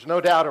There's no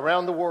doubt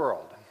around the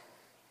world,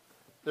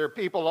 there are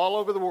people all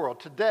over the world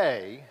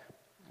today,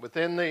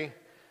 within the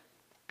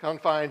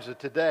confines of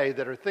today,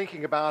 that are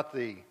thinking about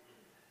the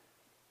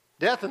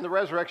death and the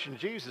resurrection of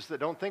Jesus that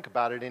don't think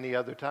about it any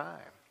other time.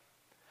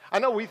 I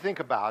know we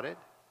think about it.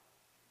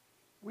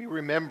 We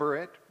remember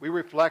it. We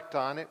reflect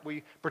on it.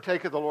 We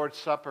partake of the Lord's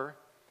Supper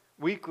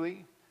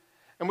weekly.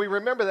 And we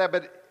remember that,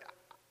 but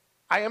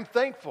I am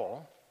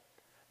thankful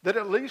that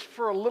at least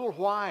for a little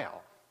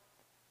while,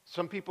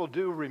 some people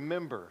do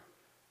remember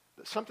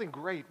that something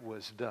great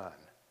was done.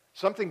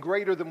 Something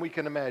greater than we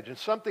can imagine.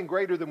 Something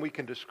greater than we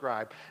can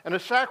describe. And a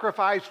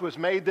sacrifice was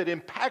made that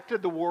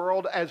impacted the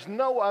world as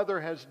no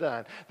other has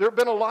done. There have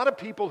been a lot of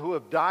people who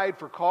have died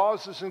for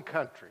causes and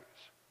countries.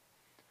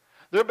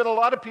 There have been a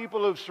lot of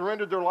people who have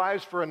surrendered their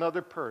lives for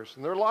another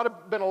person. There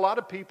have been a lot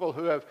of people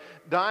who have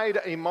died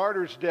a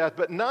martyr's death,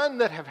 but none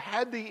that have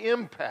had the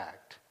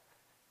impact.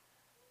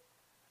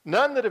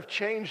 None that have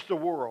changed the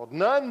world.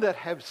 None that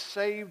have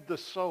saved the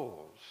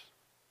souls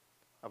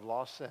of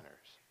lost sinners.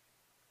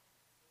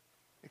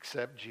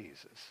 Except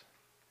Jesus.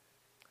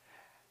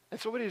 And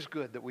so it is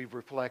good that we've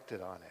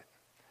reflected on it.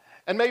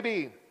 And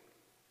maybe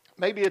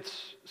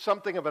it's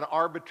something of an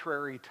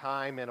arbitrary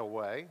time in a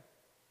way.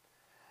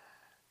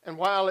 And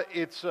while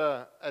it's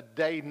a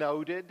day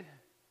noted,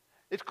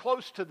 it's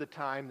close to the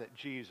time that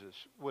Jesus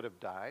would have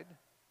died.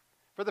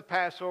 For the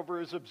Passover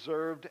is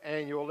observed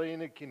annually,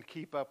 and it can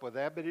keep up with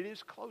that, but it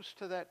is close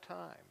to that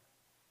time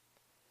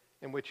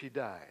in which he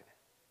died.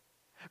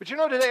 But you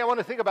know, today I want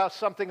to think about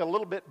something a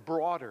little bit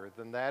broader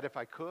than that, if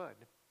I could.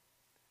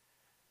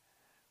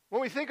 When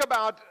we think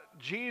about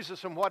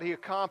Jesus and what he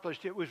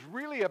accomplished, it was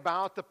really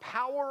about the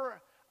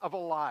power of a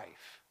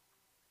life.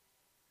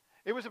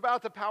 It was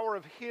about the power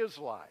of his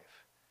life.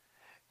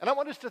 And I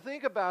want us to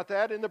think about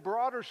that in the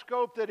broader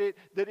scope that it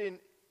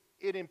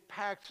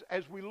impacts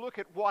as we look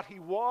at what he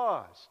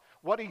was,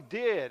 what he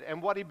did,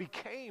 and what he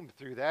became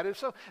through that. And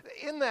so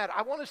in that,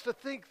 I want us to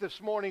think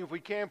this morning, if we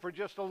can, for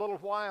just a little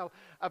while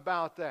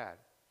about that.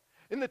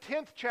 In the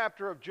 10th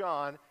chapter of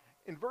John,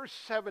 in verse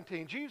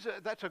 17, Jesus,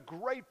 that's a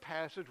great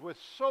passage with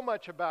so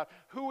much about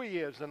who he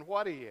is and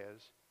what he is.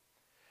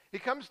 He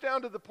comes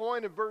down to the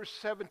point of verse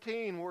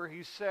 17 where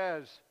he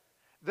says,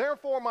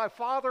 "Therefore my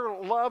Father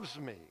loves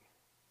me,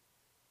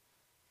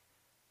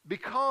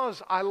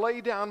 because I lay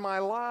down my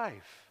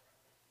life,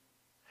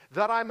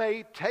 that I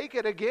may take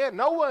it again.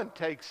 No one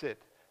takes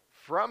it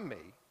from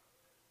me,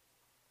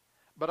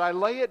 but I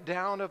lay it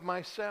down of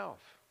myself.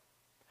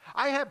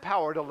 I have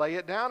power to lay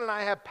it down, and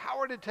I have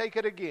power to take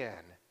it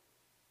again.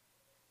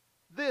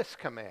 This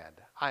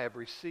command I have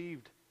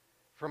received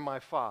from my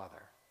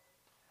Father."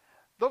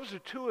 Those are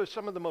two of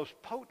some of the most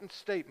potent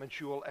statements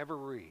you will ever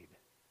read.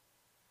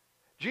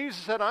 Jesus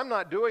said, I'm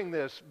not doing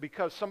this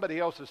because somebody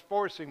else is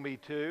forcing me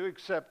to,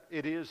 except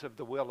it is of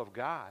the will of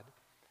God.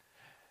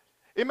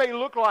 It may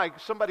look like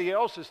somebody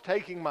else is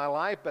taking my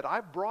life, but I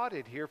brought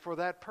it here for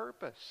that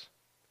purpose.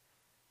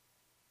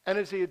 And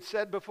as he had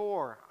said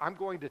before, I'm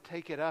going to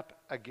take it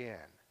up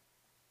again.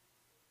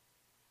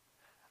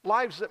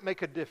 Lives that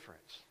make a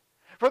difference.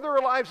 For there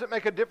are lives that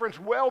make a difference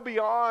well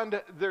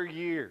beyond their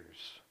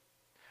years.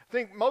 I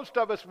think most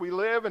of us, we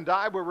live and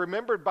die. We're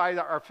remembered by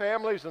our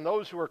families and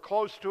those who are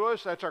close to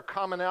us. That's our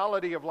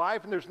commonality of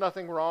life, and there's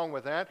nothing wrong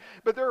with that.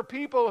 But there are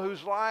people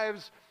whose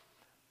lives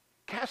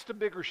cast a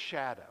bigger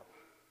shadow,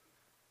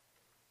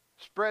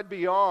 spread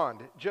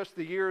beyond just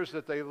the years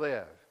that they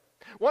live.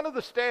 One of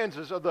the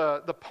stanzas of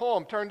the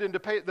poem turned into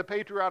the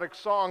patriotic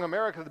song,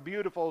 America the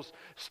Beautiful,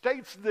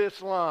 states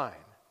this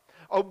line: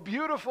 "Oh,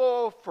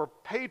 beautiful for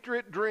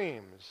patriot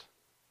dreams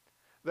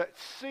that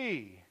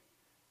see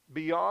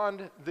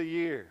beyond the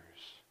years."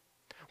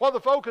 While the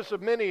focus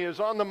of many is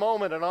on the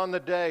moment and on the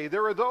day,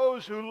 there are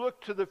those who look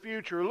to the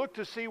future, look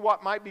to see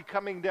what might be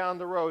coming down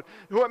the road,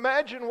 who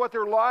imagine what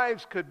their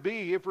lives could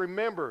be if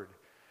remembered,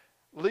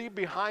 leave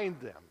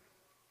behind them,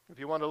 if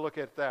you want to look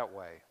at it that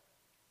way,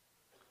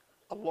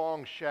 a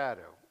long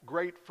shadow,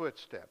 great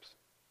footsteps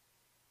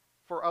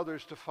for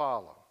others to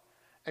follow,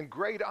 and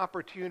great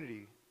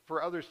opportunity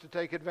for others to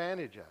take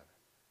advantage of.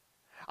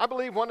 I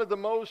believe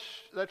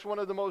that's one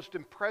of the most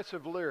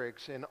impressive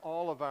lyrics in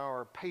all of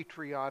our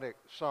patriotic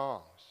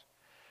songs.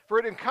 For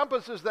it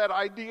encompasses that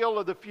ideal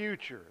of the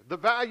future, the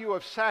value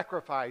of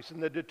sacrifice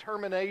and the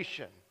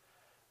determination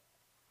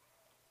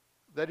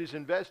that is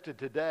invested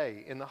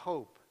today in the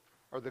hope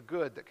or the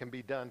good that can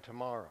be done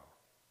tomorrow.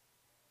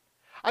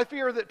 I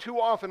fear that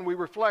too often we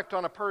reflect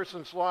on a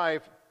person's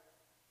life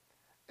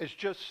as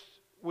just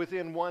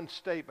within one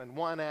statement,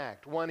 one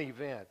act, one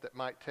event that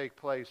might take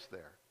place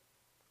there.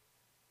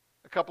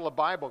 A couple of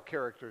Bible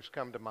characters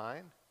come to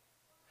mind.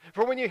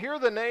 For when you hear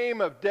the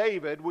name of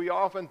David, we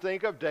often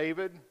think of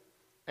David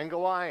and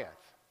Goliath.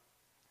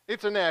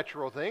 It's a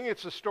natural thing.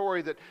 It's a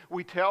story that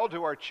we tell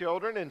to our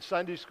children in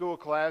Sunday school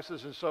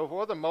classes and so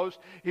forth, and most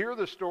hear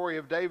the story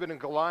of David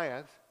and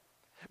Goliath.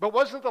 But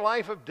wasn't the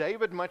life of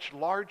David much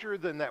larger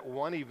than that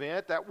one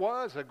event? That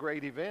was a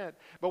great event.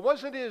 But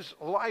wasn't his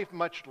life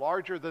much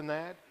larger than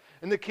that?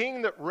 And the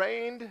king that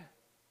reigned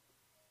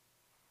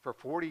for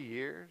 40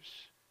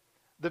 years,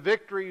 the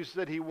victories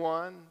that he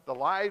won, the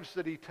lives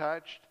that he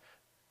touched,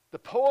 the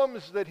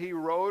poems that he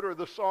wrote or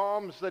the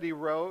psalms that he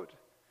wrote,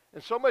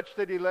 and so much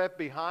that he left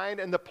behind,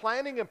 and the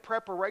planning and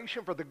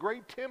preparation for the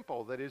great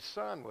temple that his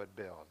son would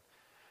build.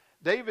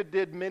 David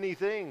did many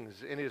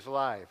things in his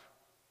life,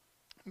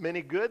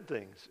 many good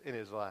things in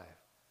his life.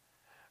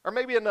 Or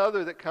maybe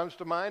another that comes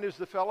to mind is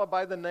the fellow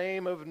by the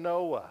name of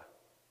Noah.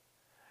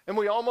 And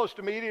we almost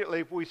immediately,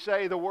 if we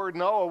say the word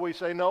Noah, we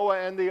say Noah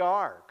and the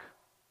ark.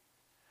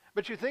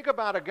 But you think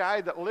about a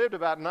guy that lived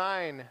about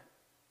 9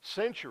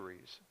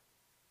 centuries.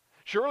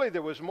 Surely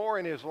there was more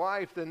in his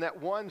life than that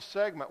one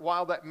segment,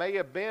 while that may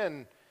have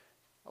been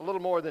a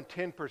little more than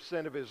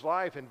 10% of his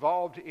life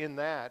involved in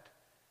that.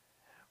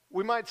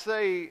 We might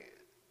say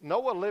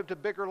Noah lived a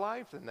bigger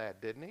life than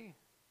that, didn't he?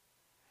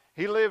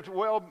 He lived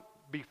well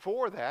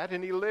before that,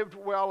 and he lived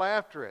well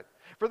after it.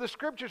 For the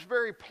scriptures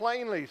very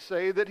plainly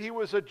say that he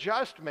was a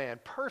just man,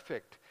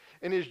 perfect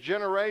in his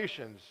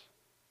generations.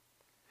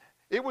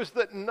 It was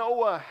that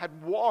Noah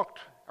had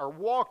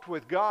walked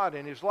with God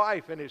in his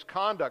life and his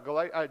conduct,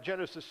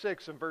 Genesis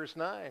 6 and verse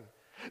 9,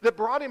 that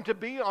brought him to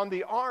be on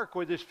the ark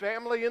with his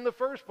family in the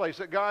first place,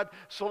 that God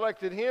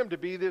selected him to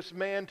be this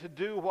man to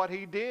do what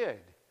he did.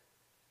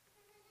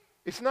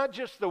 It's not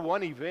just the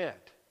one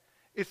event.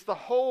 It's the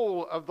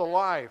whole of the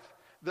life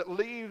that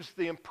leaves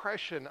the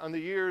impression on the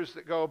years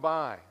that go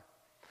by.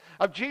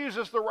 Of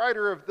Jesus, the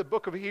writer of the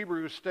book of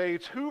Hebrews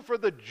states, who for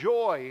the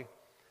joy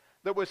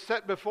that was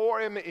set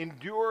before him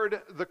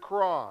endured the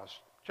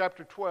cross.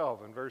 Chapter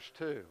 12 and verse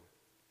 2.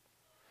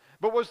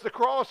 But was the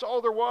cross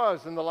all there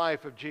was in the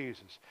life of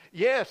Jesus?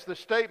 Yes, the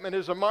statement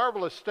is a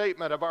marvelous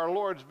statement of our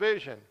Lord's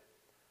vision.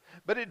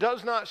 But it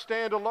does not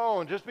stand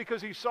alone just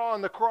because he saw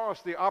on the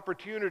cross the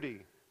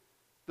opportunity,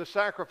 the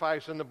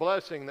sacrifice, and the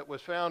blessing that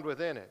was found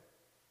within it.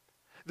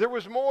 There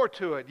was more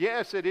to it.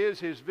 Yes, it is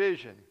his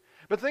vision.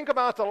 But think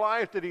about the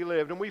life that he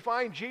lived. And we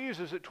find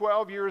Jesus at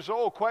 12 years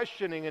old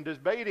questioning and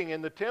debating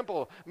in the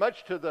temple,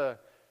 much to the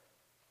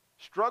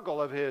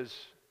struggle of his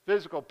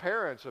physical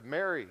parents, of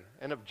Mary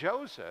and of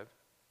Joseph,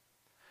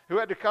 who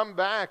had to come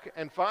back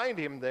and find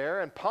him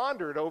there and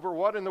pondered over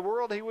what in the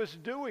world he was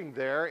doing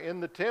there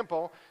in the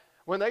temple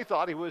when they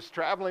thought he was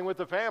traveling with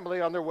the family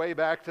on their way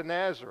back to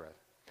Nazareth.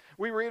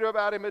 We read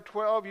about him at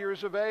 12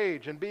 years of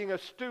age and being a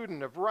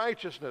student of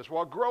righteousness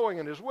while growing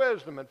in his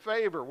wisdom and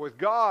favor with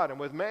God and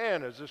with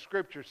man, as the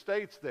scripture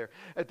states there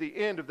at the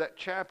end of that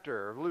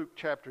chapter of Luke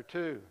chapter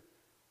 2.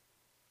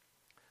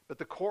 But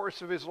the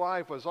course of his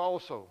life was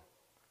also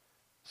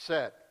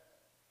set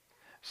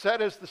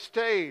as the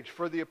stage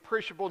for the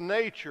appreciable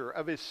nature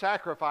of his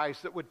sacrifice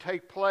that would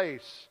take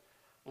place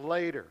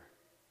later.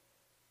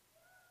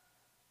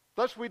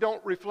 Thus, we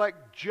don't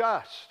reflect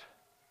just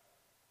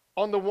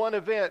on the one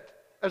event,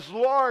 as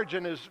large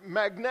and as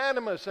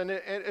magnanimous and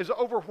as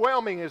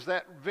overwhelming as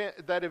that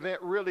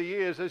event really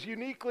is, as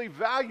uniquely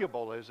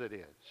valuable as it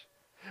is.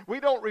 We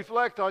don't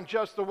reflect on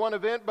just the one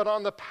event, but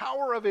on the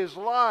power of his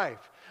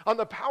life, on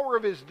the power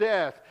of his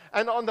death,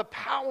 and on the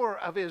power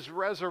of his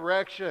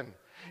resurrection.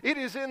 It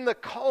is in the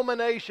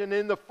culmination,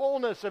 in the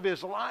fullness of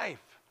his life,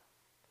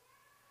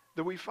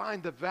 that we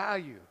find the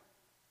value,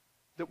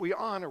 that we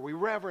honor, we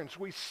reverence,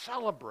 we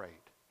celebrate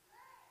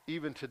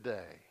even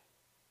today.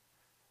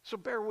 So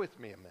bear with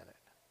me a minute.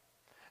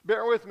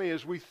 Bear with me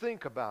as we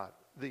think about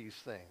these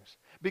things,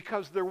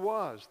 because there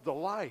was the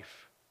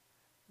life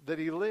that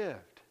he lived.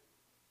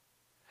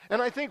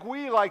 And I think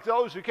we, like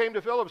those who came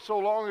to Philip so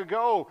long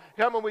ago,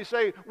 come and we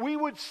say, we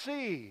would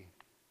see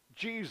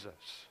Jesus.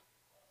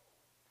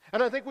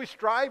 And I think we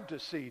strive to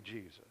see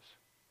Jesus.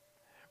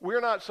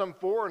 We're not some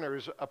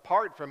foreigners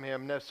apart from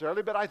him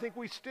necessarily, but I think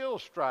we still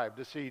strive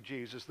to see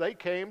Jesus. They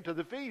came to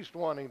the feast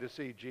wanting to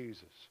see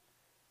Jesus.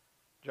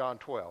 John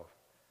 12.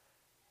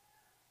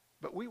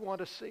 But we want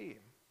to see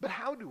him. But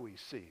how do we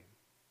see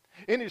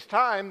him? In his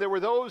time, there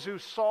were those who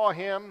saw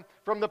him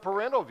from the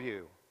parental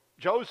view,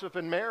 Joseph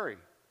and Mary.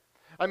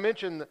 I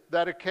mentioned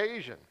that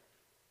occasion.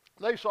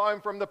 They saw him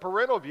from the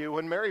parental view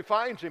when Mary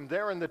finds him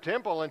there in the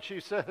temple and she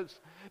says,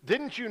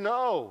 didn't you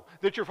know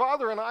that your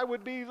father and I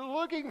would be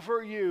looking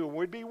for you,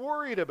 would be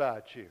worried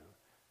about you?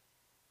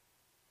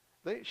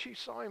 She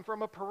saw him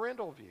from a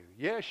parental view.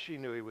 Yes, she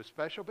knew he was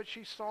special, but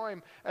she saw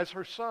him as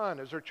her son,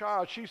 as her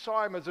child. She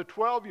saw him as a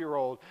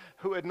 12-year-old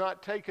who had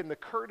not taken the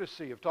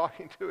courtesy of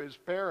talking to his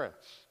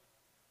parents.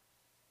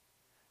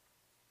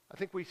 I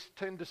think we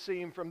tend to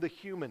see him from the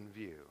human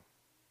view,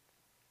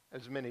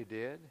 as many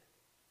did.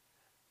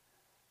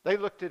 They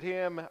looked at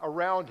him,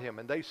 around him,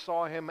 and they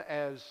saw him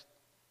as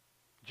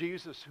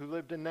Jesus who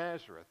lived in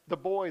Nazareth, the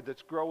boy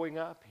that's growing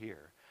up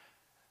here.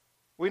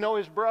 We know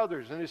his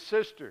brothers and his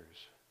sisters.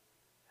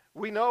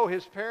 We know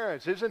his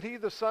parents. Isn't he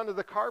the son of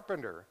the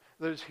carpenter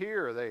that is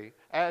here? They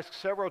asked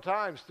several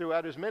times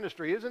throughout his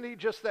ministry. Isn't he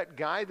just that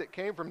guy that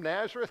came from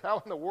Nazareth? How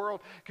in the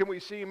world can we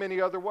see him any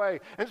other way?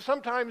 And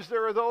sometimes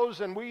there are those,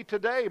 and we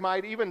today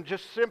might even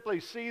just simply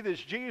see this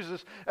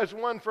Jesus as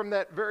one from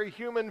that very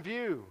human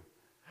view.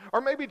 Or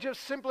maybe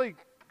just simply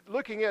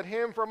looking at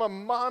him from a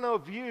mono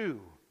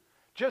view.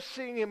 Just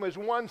seeing him as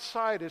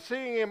one-sided,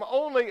 seeing him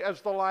only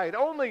as the light,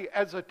 only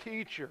as a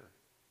teacher.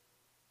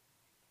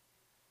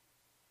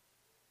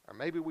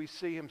 Maybe we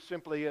see him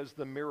simply as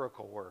the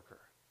miracle worker.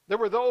 There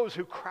were those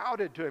who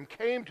crowded to him,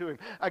 came to him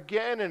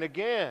again and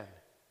again,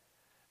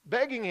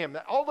 begging him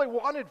that all they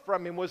wanted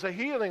from him was a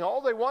healing.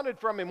 All they wanted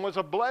from him was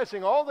a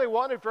blessing. All they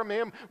wanted from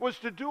him was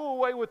to do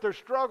away with their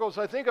struggles.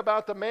 I think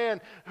about the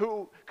man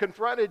who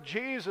confronted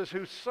Jesus,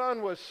 whose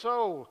son was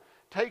so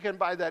taken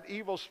by that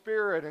evil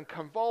spirit and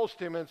convulsed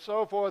him and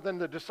so forth, and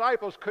the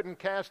disciples couldn't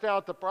cast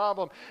out the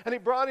problem. And he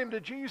brought him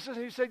to Jesus,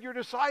 and he said, your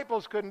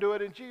disciples couldn't do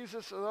it. And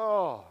Jesus said,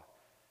 oh,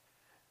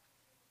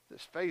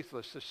 this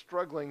faithless, this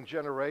struggling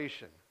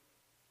generation.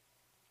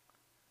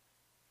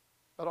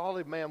 But all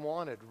the man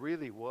wanted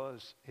really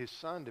was his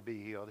son to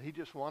be healed. He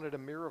just wanted a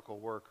miracle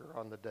worker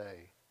on the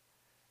day.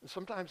 And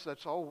sometimes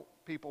that's all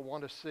people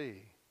want to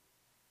see.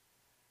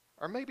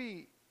 Or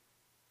maybe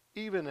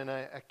even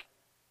I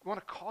want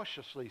to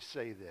cautiously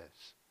say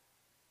this.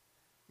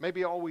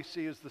 Maybe all we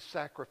see is the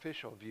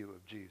sacrificial view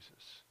of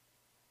Jesus.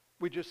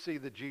 We just see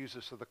the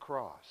Jesus of the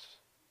cross,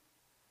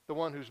 the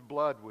one whose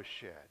blood was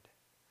shed,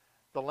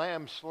 the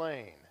lamb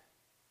slain.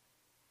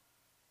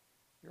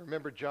 You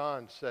remember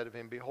John said of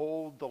him,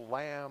 behold the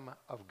Lamb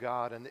of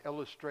God, and the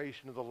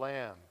illustration of the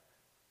Lamb.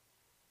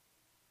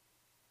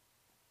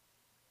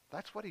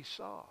 That's what he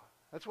saw.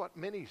 That's what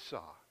many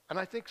saw. And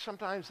I think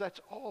sometimes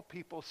that's all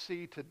people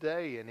see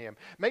today in him.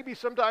 Maybe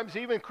sometimes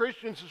even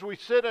Christians, as we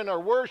sit in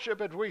our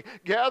worship, as we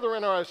gather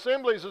in our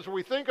assemblies, as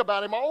we think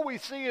about him, all we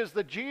see is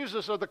the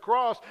Jesus of the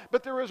cross.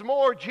 But there is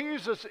more.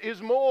 Jesus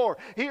is more.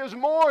 He is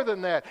more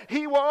than that.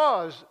 He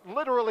was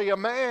literally a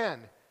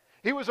man.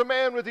 He was a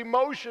man with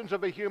emotions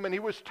of a human. He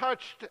was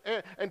touched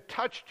and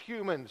touched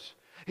humans.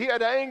 He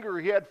had anger.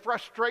 He had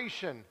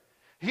frustration.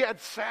 He had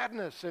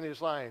sadness in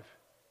his life.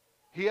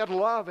 He had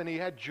love and he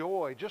had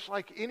joy, just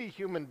like any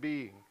human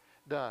being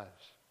does.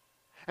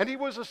 And he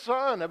was a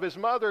son of his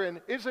mother.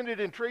 And isn't it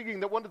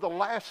intriguing that one of the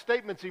last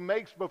statements he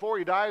makes before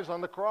he dies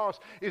on the cross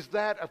is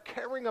that of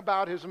caring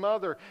about his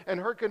mother and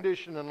her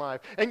condition in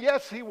life? And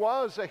yes, he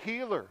was a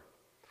healer.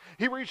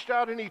 He reached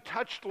out and he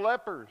touched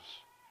lepers,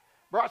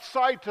 brought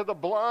sight to the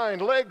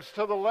blind, legs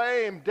to the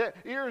lame,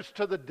 ears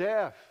to the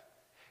deaf.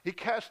 He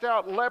cast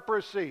out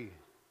leprosy.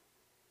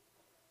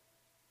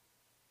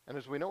 And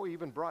as we know, he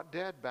even brought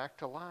dead back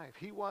to life.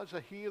 He was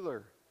a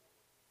healer.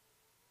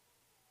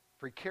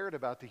 For he cared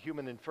about the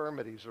human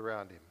infirmities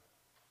around him.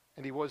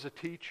 And he was a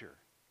teacher.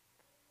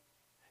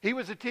 He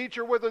was a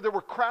teacher whether there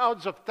were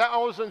crowds of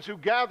thousands who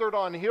gathered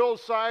on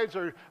hillsides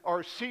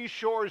or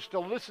seashores to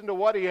listen to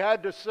what he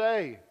had to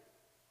say,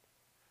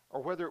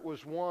 or whether it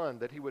was one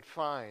that he would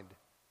find,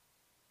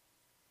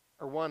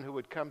 or one who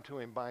would come to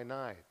him by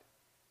night,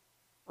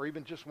 or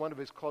even just one of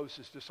his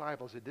closest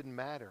disciples. It didn't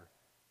matter.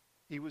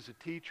 He was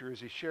a teacher as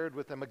he shared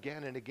with them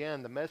again and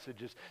again the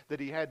messages that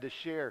he had to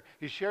share.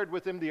 He shared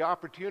with them the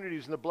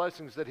opportunities and the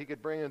blessings that he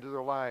could bring into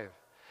their life.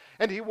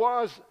 And he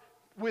was,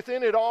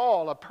 within it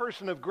all, a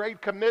person of great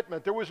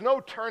commitment. There was no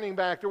turning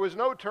back. There was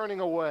no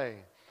turning away.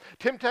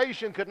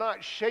 Temptation could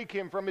not shake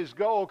him from his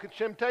goal.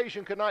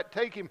 Temptation could not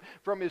take him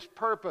from his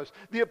purpose.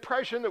 The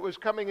oppression that was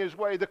coming his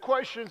way, the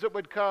questions that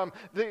would come,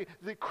 the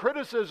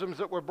criticisms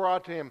that were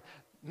brought to him,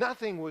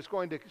 nothing was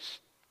going to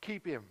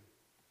keep him.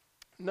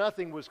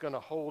 Nothing was going to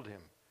hold him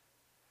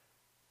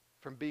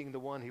from being the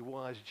one he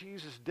was.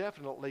 Jesus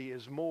definitely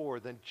is more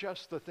than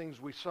just the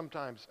things we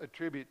sometimes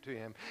attribute to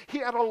him. He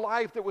had a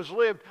life that was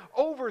lived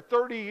over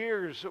 30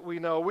 years that we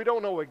know. We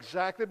don't know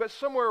exactly, but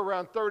somewhere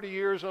around 30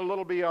 years and a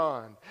little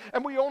beyond.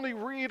 And we only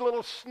read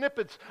little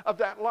snippets of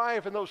that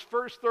life. In those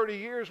first 30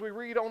 years, we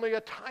read only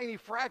a tiny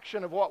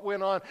fraction of what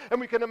went on.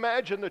 And we can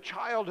imagine the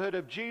childhood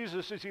of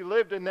Jesus as he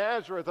lived in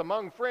Nazareth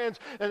among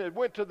friends and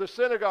went to the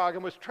synagogue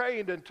and was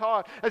trained and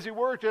taught, as he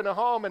worked in a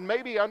home and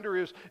maybe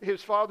under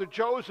his father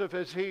Joseph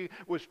as he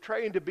was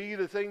trained to be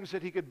the things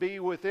that he could be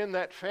within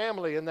that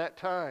family in that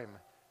time.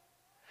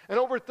 And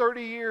over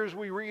 30 years,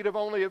 we read of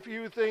only a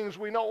few things.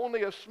 We know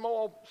only a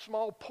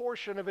small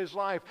portion of his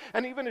life.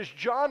 And even as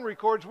John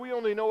records, we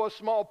only know a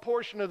small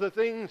portion of the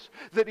things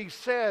that he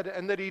said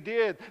and that he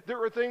did.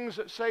 There are things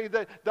that say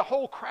that the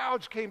whole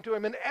crowds came to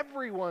him and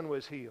everyone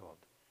was healed.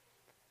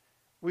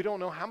 We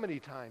don't know how many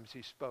times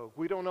he spoke.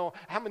 We don't know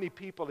how many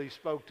people he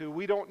spoke to.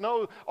 We don't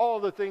know all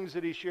the things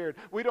that he shared.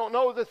 We don't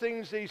know the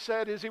things that he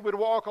said as he would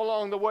walk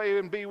along the way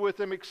and be with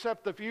them,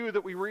 except the few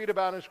that we read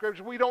about in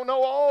Scripture. We don't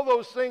know all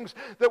those things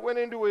that went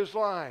into his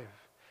life.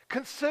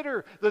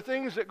 Consider the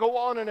things that go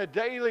on in a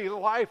daily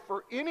life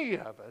for any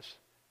of us.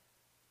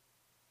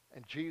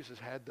 And Jesus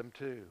had them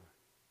too.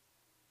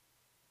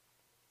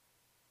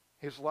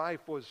 His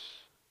life was,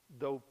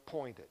 though,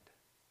 pointed.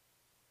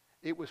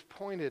 It was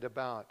pointed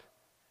about,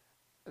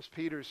 as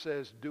Peter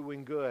says,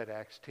 doing good,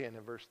 Acts 10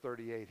 and verse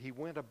 38. He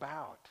went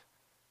about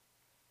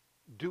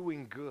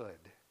doing good.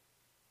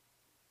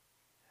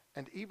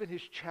 And even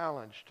his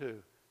challenge to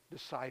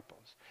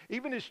disciples,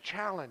 even his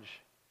challenge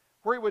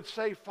where he would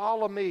say,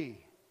 follow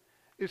me,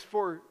 is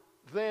for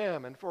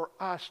them and for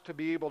us to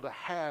be able to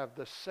have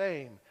the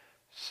same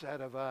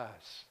set of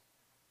us,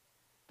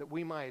 that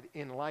we might,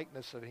 in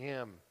likeness of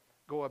him,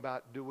 go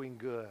about doing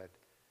good.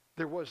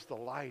 There was the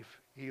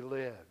life he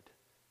lived.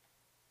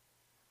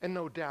 And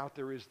no doubt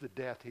there is the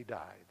death he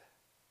died.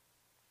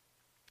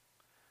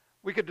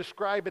 We could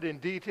describe it in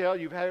detail.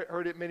 You've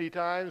heard it many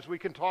times. We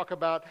can talk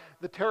about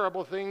the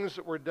terrible things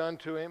that were done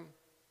to him.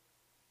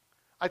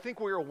 I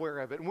think we're aware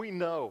of it, and we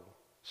know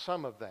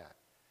some of that.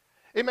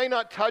 It may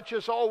not touch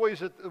us always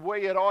the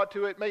way it ought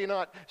to. It may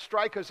not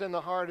strike us in the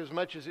heart as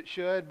much as it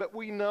should, but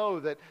we know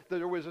that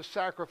there was a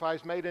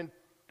sacrifice made and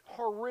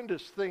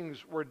horrendous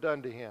things were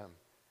done to him.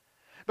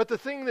 But the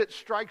thing that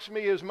strikes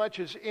me as much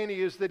as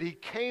any is that he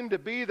came to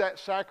be that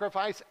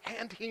sacrifice,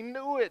 and he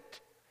knew it.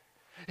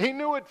 He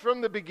knew it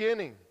from the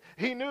beginning.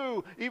 He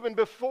knew even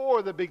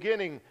before the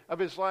beginning of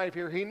his life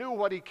here. He knew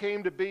what he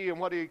came to be and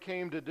what he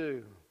came to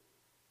do.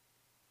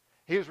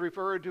 He is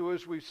referred to,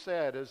 as we've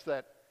said, as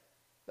that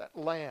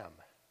lamb.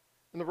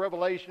 And the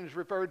Revelation is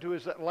referred to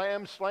as that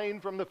lamb slain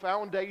from the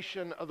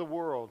foundation of the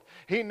world.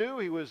 He knew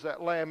he was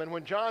that lamb. And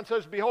when John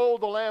says, "Behold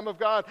the Lamb of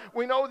God,"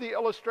 we know the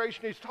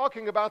illustration. He's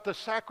talking about the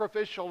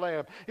sacrificial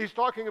lamb. He's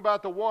talking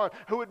about the one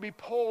who would be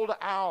pulled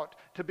out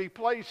to be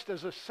placed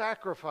as a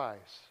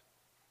sacrifice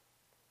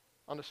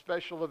on a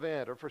special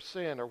event or for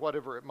sin or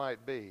whatever it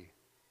might be.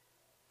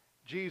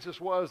 Jesus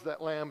was that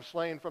lamb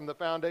slain from the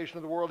foundation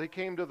of the world. He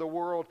came to the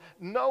world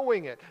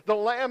knowing it. The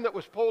lamb that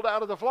was pulled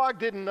out of the flock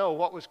didn't know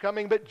what was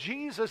coming, but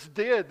Jesus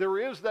did. There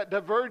is that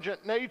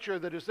divergent nature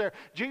that is there.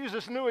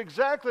 Jesus knew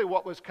exactly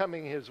what was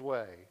coming his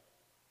way,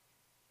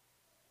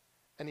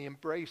 and he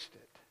embraced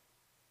it.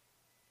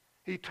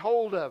 He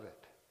told of it.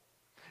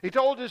 He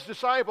told his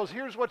disciples,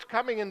 here's what's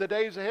coming in the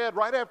days ahead.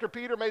 Right after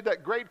Peter made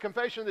that great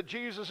confession that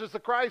Jesus is the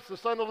Christ, the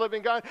Son of the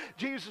living God,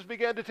 Jesus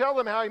began to tell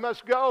them how he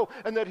must go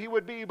and that he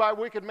would be by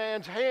wicked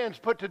man's hands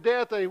put to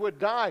death, that he would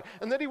die,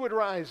 and that he would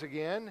rise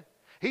again.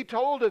 He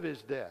told of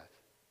his death,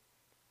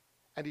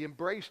 and he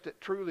embraced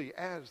it truly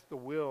as the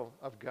will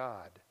of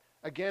God.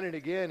 Again and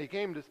again,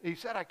 he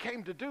said, I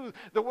came to do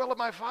the will of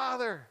my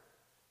Father.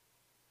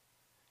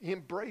 He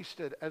embraced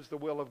it as the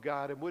will of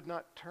God and would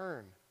not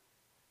turn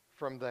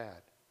from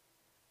that.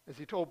 As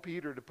he told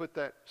Peter to put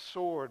that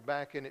sword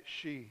back in its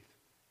sheath.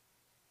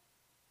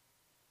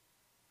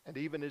 And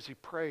even as he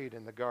prayed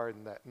in the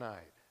garden that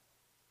night.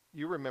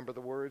 You remember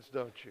the words,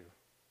 don't you?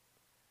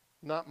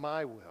 Not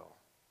my will,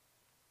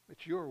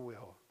 but your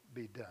will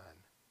be done.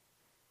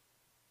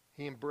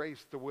 He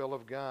embraced the will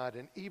of God,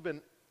 and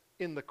even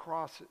in the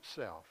cross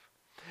itself,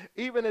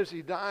 even as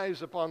he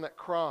dies upon that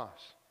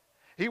cross,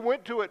 he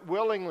went to it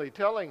willingly,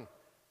 telling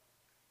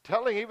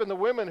even the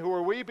women who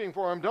were weeping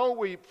for him, don't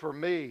weep for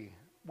me.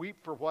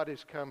 Weep for what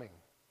is coming.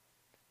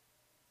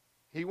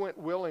 He went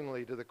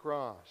willingly to the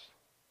cross.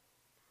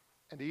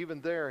 And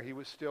even there, he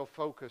was still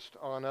focused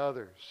on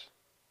others.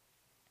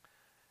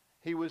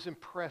 He was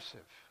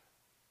impressive,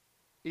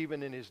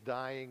 even in his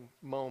dying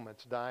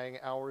moments, dying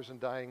hours and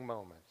dying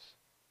moments.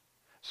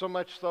 So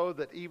much so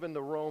that even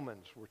the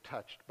Romans were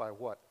touched by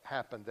what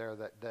happened there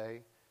that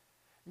day.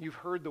 You've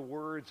heard the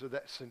words of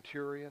that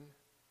centurion.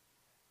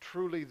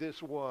 Truly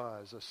this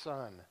was a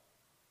son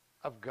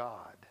of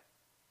God.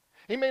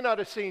 He may not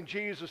have seen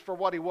Jesus for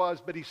what he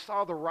was, but he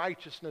saw the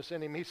righteousness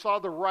in him. He saw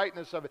the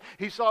rightness of it.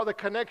 He saw the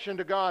connection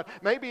to God.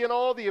 Maybe in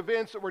all the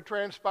events that were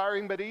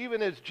transpiring, but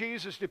even as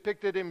Jesus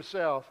depicted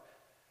himself,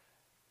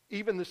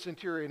 even the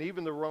centurion,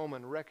 even the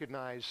Roman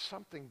recognized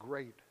something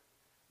great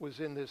was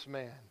in this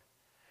man.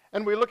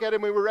 And we look at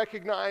him and we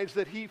recognize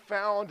that he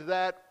found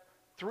that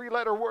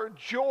three-letter word,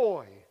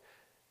 joy.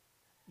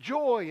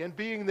 Joy in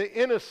being the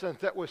innocent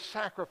that was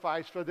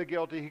sacrificed for the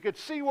guilty. He could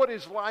see what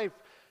his life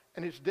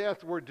and his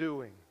death were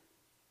doing.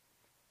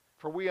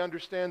 For we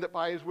understand that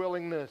by his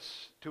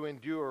willingness to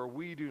endure,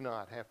 we do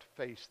not have to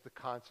face the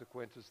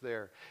consequences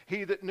there.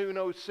 He that knew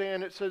no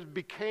sin, it says,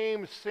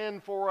 became sin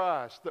for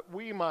us, that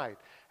we might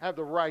have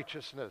the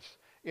righteousness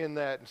in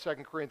that in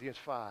 2 Corinthians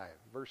 5,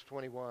 verse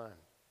 21.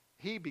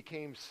 He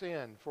became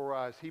sin for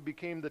us. He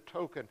became the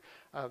token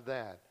of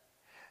that.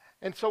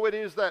 And so it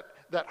is that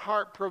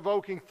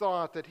heart-provoking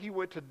thought that he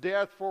went to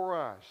death for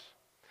us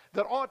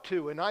that ought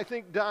to, and I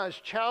think does,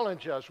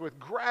 challenge us with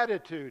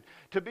gratitude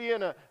to be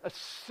in a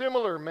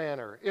similar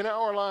manner in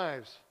our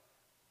lives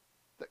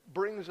that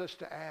brings us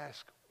to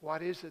ask,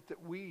 what is it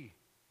that we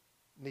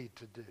need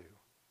to do?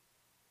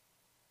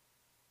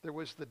 There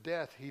was the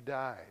death he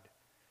died.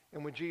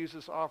 And when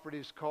Jesus offered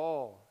his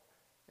call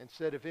and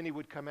said, if any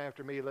would come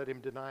after me, let him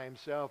deny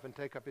himself and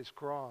take up his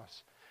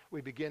cross,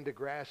 we begin to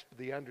grasp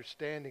the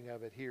understanding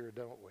of it here,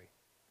 don't we?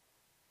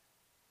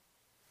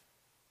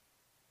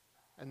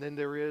 And then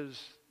there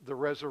is the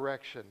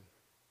resurrection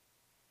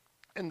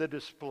and the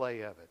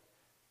display of it.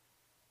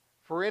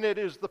 For in it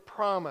is the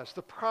promise.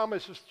 The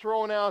promise is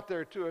thrown out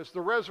there to us. The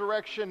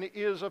resurrection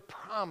is a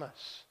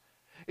promise.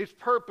 Its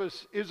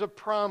purpose is a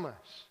promise.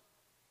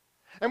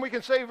 And we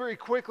can say very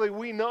quickly,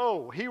 we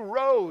know he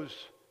rose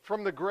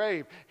from the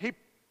grave. He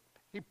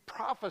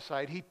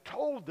prophesied. He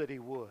told that he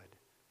would.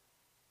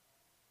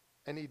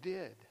 And he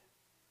did.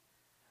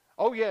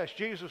 Oh yes,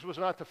 Jesus was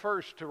not the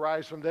first to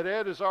rise from the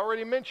dead, as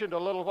already mentioned a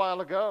little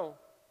while ago.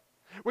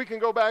 We can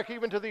go back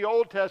even to the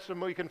Old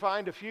Testament. We can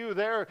find a few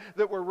there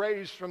that were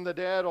raised from the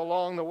dead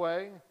along the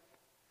way.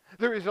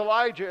 There is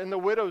Elijah and the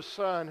widow's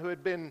son who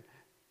had been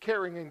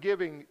caring and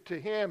giving to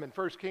him in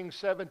 1 Kings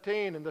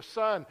 17, and the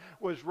son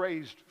was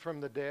raised from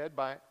the dead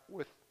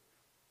with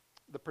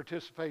the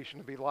participation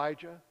of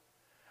Elijah.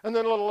 And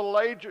then a little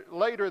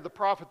later, the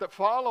prophet that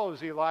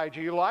follows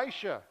Elijah,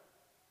 Elisha,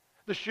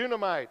 the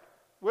Shunammite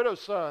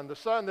widow's son, the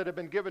son that had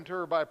been given to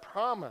her by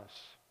promise,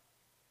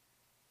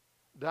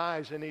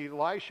 dies, and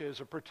Elisha is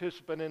a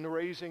participant in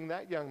raising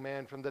that young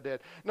man from the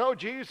dead. No,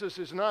 Jesus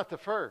is not the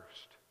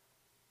first.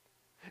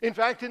 In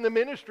fact, in the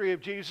ministry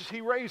of Jesus, he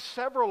raised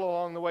several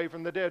along the way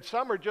from the dead.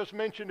 Some are just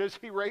mentioned as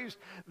he raised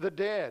the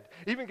dead.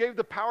 He even gave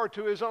the power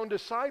to his own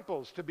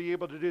disciples to be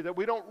able to do that.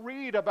 We don't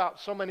read about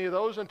so many of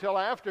those until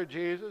after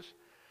Jesus.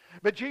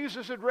 But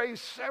Jesus had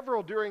raised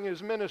several during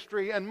his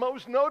ministry, and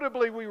most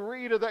notably we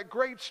read of that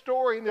great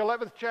story in the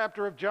 11th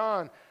chapter of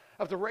John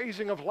of the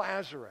raising of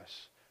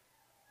Lazarus,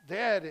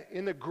 dead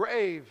in the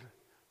grave,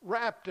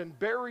 wrapped and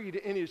buried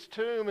in his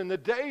tomb, and the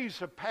days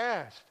have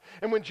passed.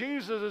 And when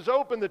Jesus has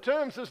opened the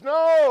tomb, says,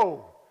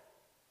 "No!"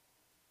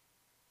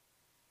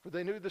 For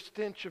they knew the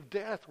stench of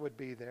death would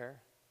be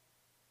there.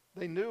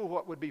 They knew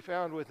what would be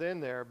found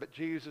within there, but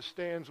Jesus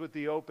stands with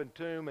the open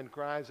tomb and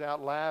cries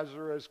out,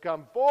 "Lazarus,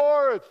 come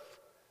forth!"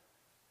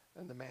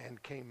 And the man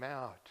came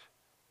out.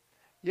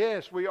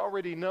 Yes, we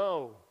already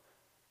know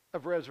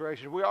of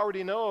resurrection. We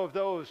already know of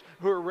those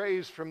who are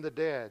raised from the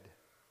dead.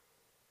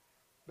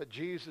 But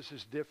Jesus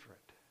is different.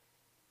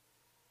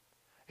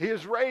 He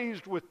is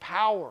raised with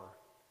power.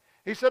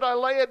 He said, "I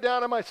lay it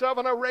down of myself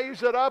and I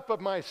raise it up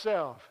of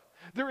myself."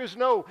 There is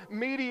no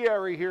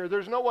mediary here.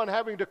 There's no one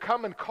having to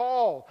come and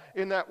call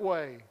in that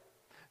way.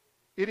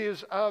 It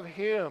is of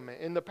him,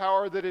 in the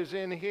power that is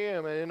in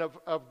him, and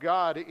of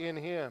God in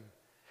him.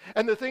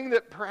 And the thing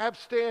that perhaps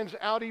stands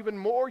out even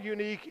more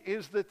unique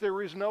is that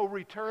there is no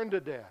return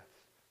to death.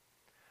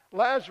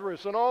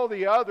 Lazarus and all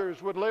the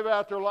others would live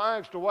out their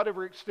lives to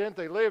whatever extent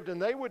they lived, and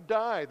they would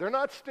die. They're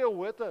not still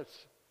with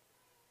us.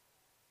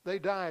 They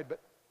died,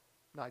 but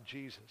not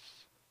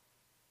Jesus.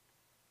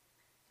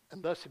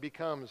 And thus he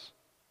becomes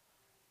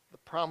the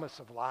promise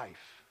of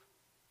life.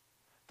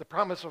 The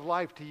promise of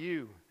life to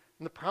you,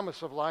 and the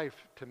promise of life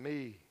to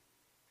me.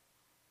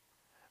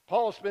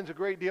 Paul spends a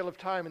great deal of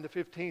time in the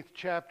 15th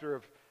chapter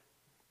of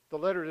the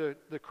letter to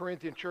the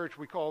Corinthian church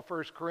we call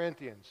 1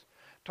 Corinthians,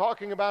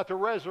 talking about the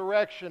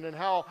resurrection and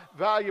how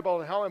valuable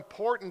and how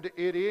important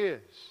it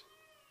is.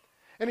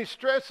 And he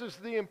stresses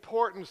the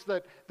importance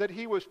that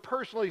he was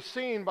personally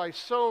seen by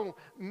so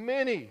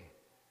many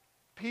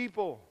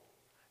people,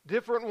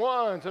 different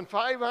ones, and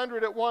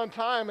 500 at one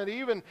time. And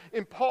even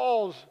in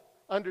Paul's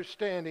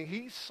understanding,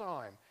 he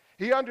saw him.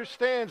 He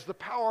understands the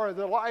power of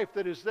the life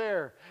that is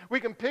there.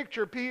 We can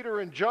picture Peter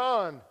and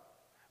John.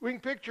 We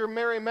can picture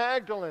Mary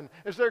Magdalene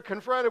as they're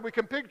confronted. We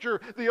can picture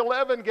the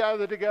 11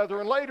 gathered together.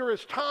 And later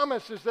as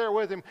Thomas is there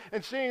with him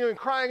and seeing him and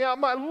crying out,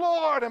 "My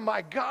Lord and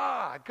my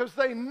God," because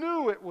they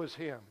knew it was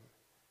him.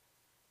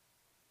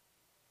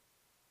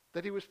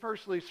 That he was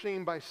personally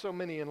seen by so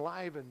many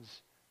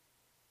enlivens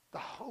the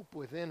hope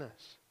within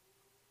us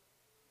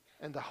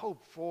and the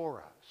hope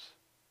for us.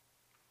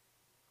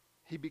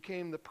 He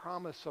became the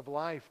promise of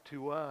life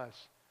to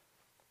us.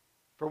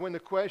 For when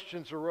the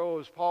questions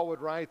arose, Paul would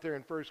write there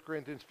in 1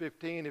 Corinthians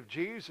 15, if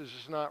Jesus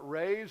is not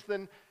raised,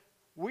 then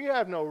we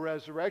have no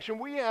resurrection.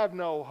 We have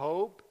no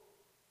hope.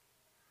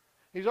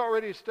 He's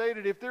already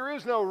stated, if there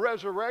is no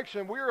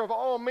resurrection, we are of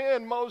all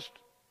men most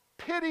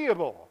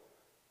pitiable.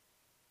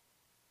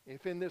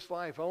 If in this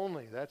life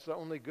only, that's the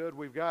only good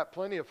we've got.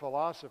 Plenty of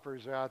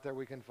philosophers out there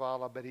we can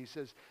follow, but he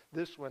says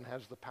this one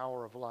has the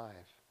power of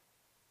life.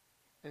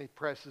 And he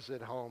presses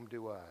it home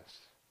to us.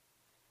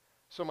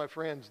 So my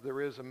friends, there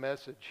is a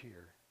message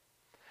here.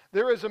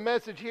 There is a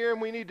message here,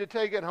 and we need to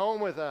take it home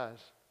with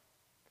us.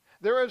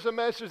 There is a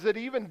message that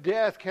even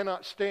death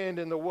cannot stand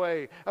in the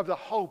way of the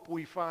hope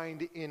we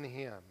find in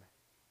him.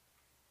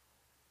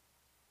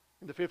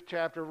 In the 5th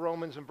chapter of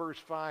Romans in verse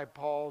 5,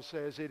 Paul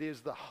says, it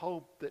is the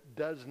hope that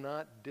does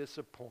not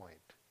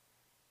disappoint.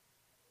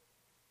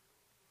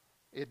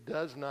 It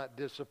does not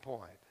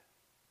disappoint.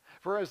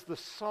 For as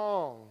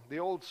the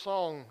old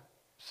song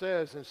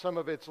says in some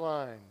of its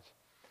lines,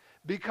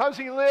 because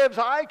he lives,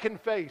 I can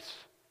face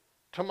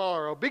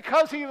tomorrow.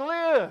 Because he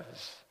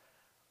lives,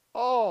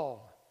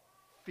 all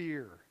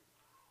fear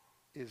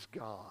is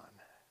gone.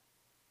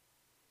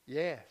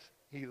 Yes,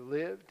 he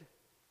lived,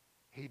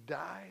 he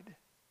died,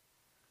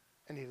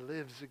 and he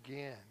lives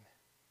again.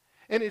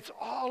 And it's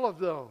all of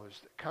those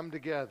that come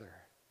together.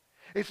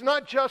 It's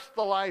not just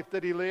the life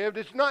that he lived.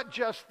 It's not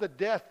just the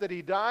death that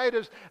he died,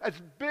 as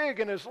big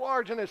and as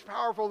large and as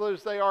powerful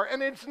as they are.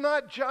 And it's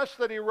not just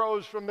that he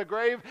rose from the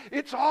grave.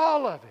 It's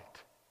all of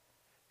it.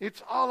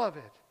 It's all of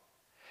it.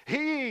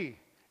 He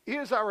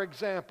is our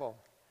example.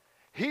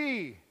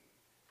 He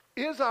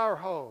is our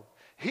hope.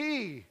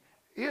 He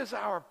is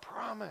our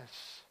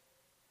promise.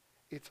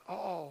 It's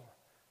all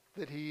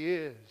that he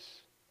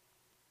is,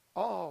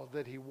 all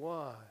that he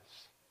was,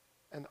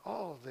 and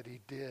all that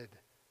he did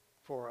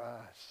for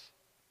us.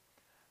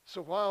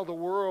 So while the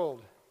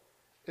world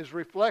is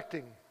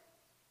reflecting,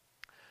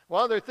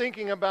 while they're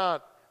thinking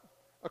about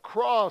a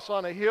cross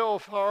on a hill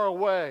far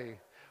away,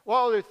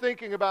 while they're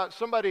thinking about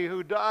somebody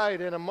who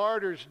died in a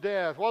martyr's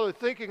death, while they're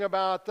thinking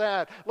about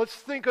that, let's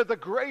think of the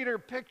greater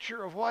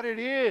picture of what it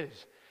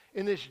is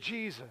in this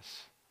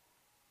Jesus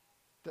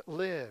that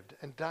lived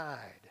and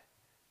died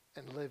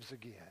and lives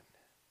again.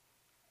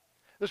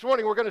 This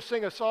morning we're going to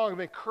sing a song of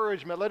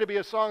encouragement. Let it be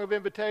a song of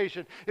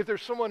invitation. If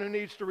there's someone who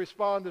needs to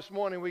respond this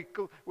morning,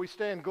 we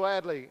stand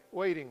gladly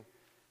waiting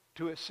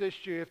to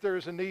assist you if there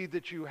is a need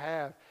that you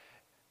have.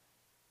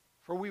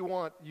 For we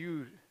want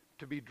you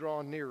to be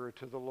drawn nearer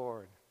to the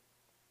Lord.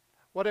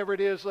 Whatever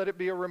it is, let it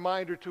be a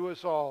reminder to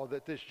us all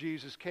that this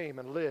Jesus came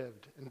and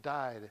lived and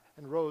died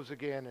and rose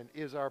again and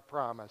is our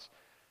promise.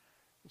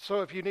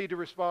 So if you need to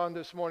respond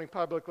this morning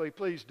publicly,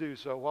 please do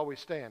so while we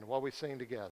stand, while we sing together.